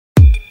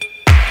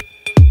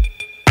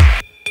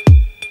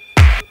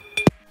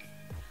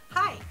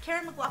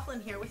Karen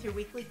McLaughlin here with your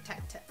weekly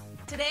tech tip.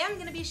 Today I'm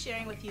going to be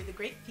sharing with you the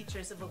great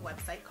features of a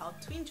website called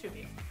Tween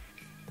Tribune.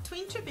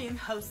 Tween Tribune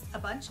hosts a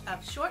bunch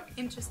of short,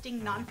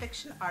 interesting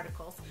nonfiction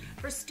articles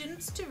for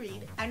students to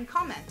read and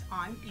comment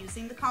on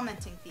using the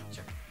commenting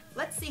feature.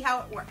 Let's see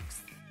how it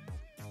works.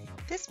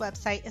 This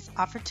website is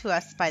offered to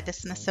us by the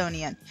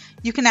Smithsonian.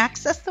 You can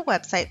access the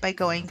website by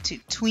going to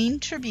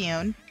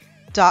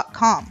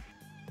tweentribune.com.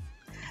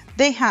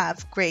 They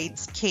have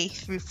grades K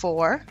through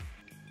 4,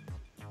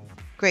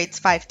 grades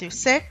 5 through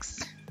 6,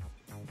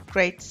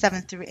 grades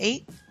 7 through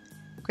 8,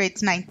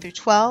 grades 9 through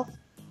 12,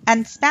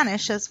 and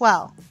Spanish as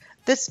well.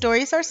 The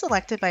stories are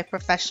selected by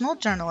professional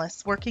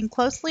journalists working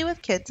closely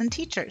with kids and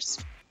teachers.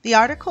 The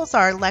articles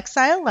are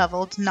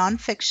Lexile-leveled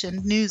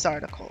nonfiction news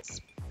articles.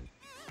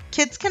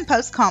 Kids can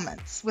post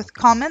comments, with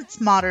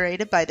comments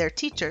moderated by their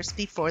teachers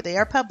before they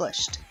are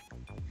published.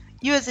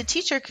 You as a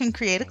teacher can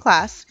create a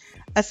class,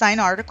 assign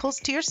articles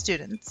to your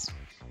students.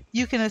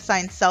 You can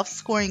assign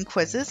self-scoring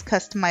quizzes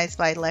customized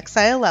by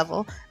Lexile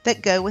level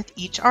that go with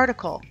each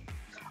article.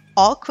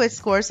 All quiz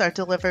scores are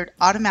delivered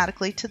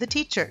automatically to the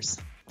teachers.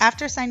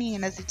 After signing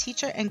in as a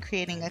teacher and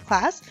creating a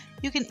class,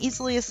 you can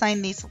easily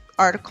assign these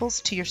articles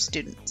to your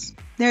students.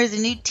 There is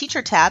a new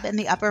teacher tab in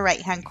the upper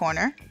right-hand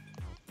corner.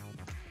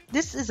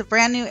 This is a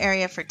brand new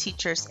area for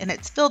teachers, and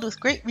it's filled with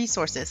great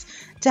resources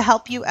to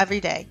help you every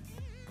day.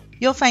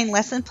 You'll find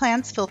lesson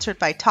plans filtered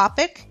by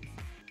topic,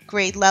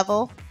 grade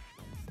level,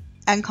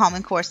 and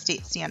Common Core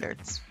state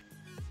standards,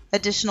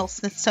 additional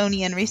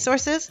Smithsonian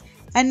resources,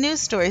 and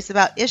news stories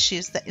about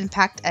issues that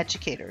impact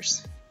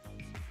educators.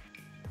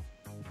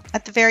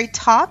 At the very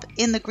top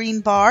in the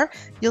green bar,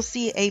 you'll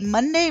see a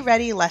Monday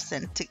Ready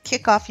lesson to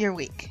kick off your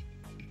week.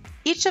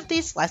 Each of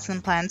these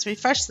lesson plans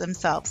refresh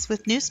themselves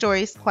with new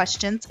stories,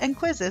 questions, and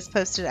quizzes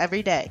posted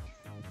every day.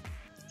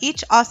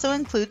 Each also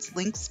includes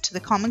links to the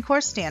Common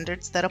Core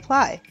standards that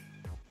apply.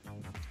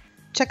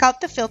 Check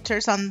out the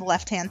filters on the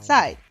left-hand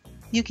side.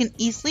 You can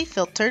easily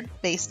filter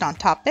based on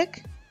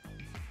topic,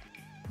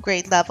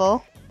 grade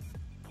level,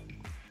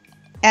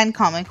 and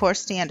Common Core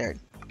standard.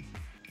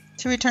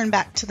 To return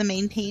back to the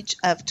main page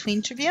of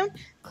Tween Tribune,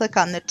 click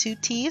on the two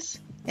T's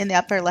in the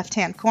upper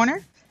left-hand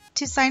corner.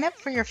 To sign up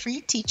for your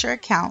free teacher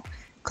account,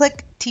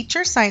 click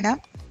Teacher Sign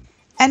Up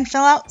and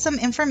fill out some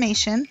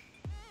information.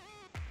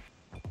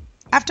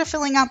 After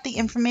filling out the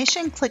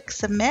information, click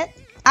Submit.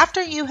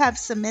 After you have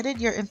submitted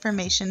your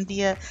information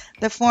via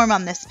the form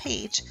on this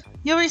page,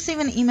 you'll receive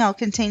an email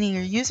containing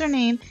your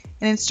username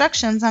and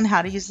instructions on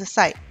how to use the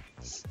site.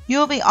 You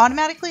will be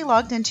automatically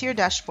logged into your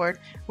dashboard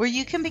where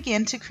you can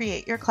begin to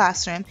create your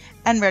classroom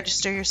and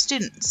register your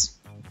students.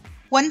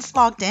 Once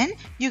logged in,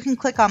 you can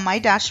click on My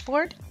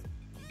Dashboard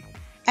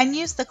and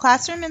use the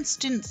Classroom and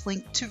Students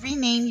link to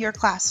rename your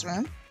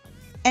classroom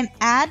and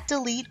add,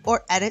 delete,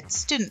 or edit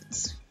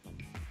students.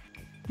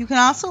 You can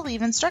also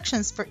leave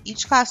instructions for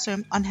each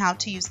classroom on how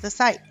to use the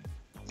site.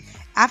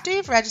 After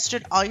you've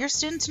registered all your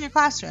students in your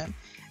classroom,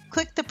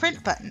 click the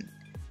Print button.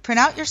 Print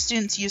out your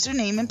students'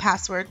 username and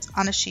passwords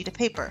on a sheet of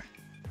paper.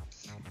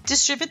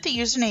 Distribute the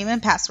username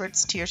and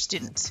passwords to your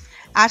students.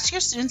 Ask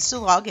your students to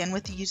log in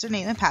with the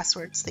username and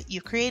passwords that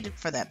you created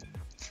for them.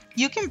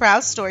 You can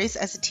browse stories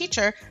as a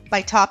teacher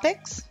by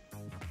topics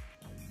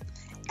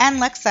and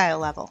Lexile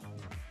level.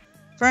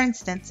 For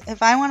instance,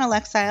 if I want a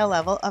Lexile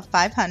level of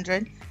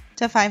 500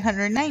 to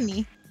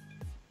 590,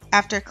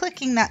 after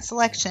clicking that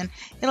selection,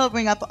 it'll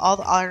bring up all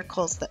the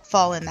articles that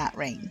fall in that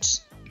range.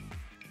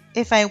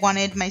 If I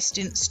wanted my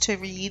students to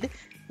read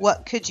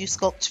What Could You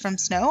Sculpt from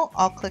Snow,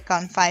 I'll click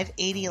on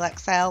 580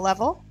 Lexile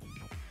level.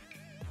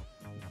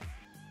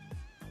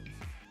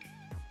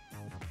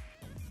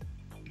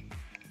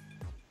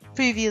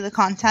 Preview the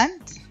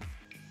content.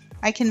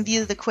 I can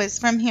view the quiz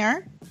from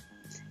here,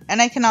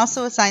 and I can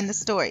also assign the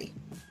story.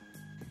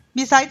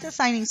 Besides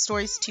assigning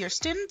stories to your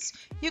students,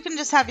 you can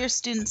just have your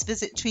students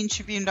visit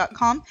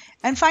tweentribune.com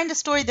and find a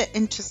story that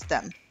interests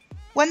them.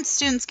 Once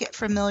students get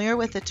familiar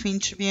with the Tween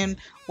Tribune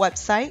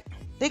website,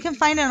 they can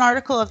find an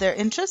article of their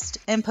interest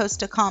and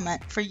post a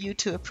comment for you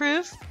to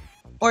approve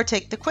or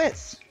take the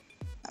quiz.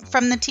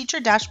 From the teacher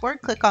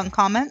dashboard, click on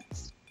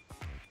Comments.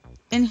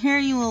 In here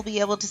you will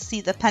be able to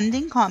see the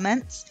pending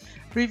comments,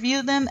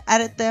 review them,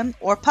 edit them,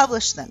 or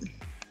publish them.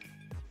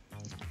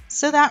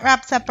 So that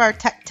wraps up our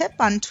tech tip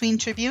on Tween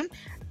Tribune.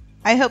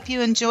 I hope you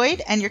enjoyed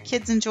and your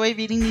kids enjoy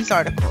reading these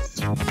articles.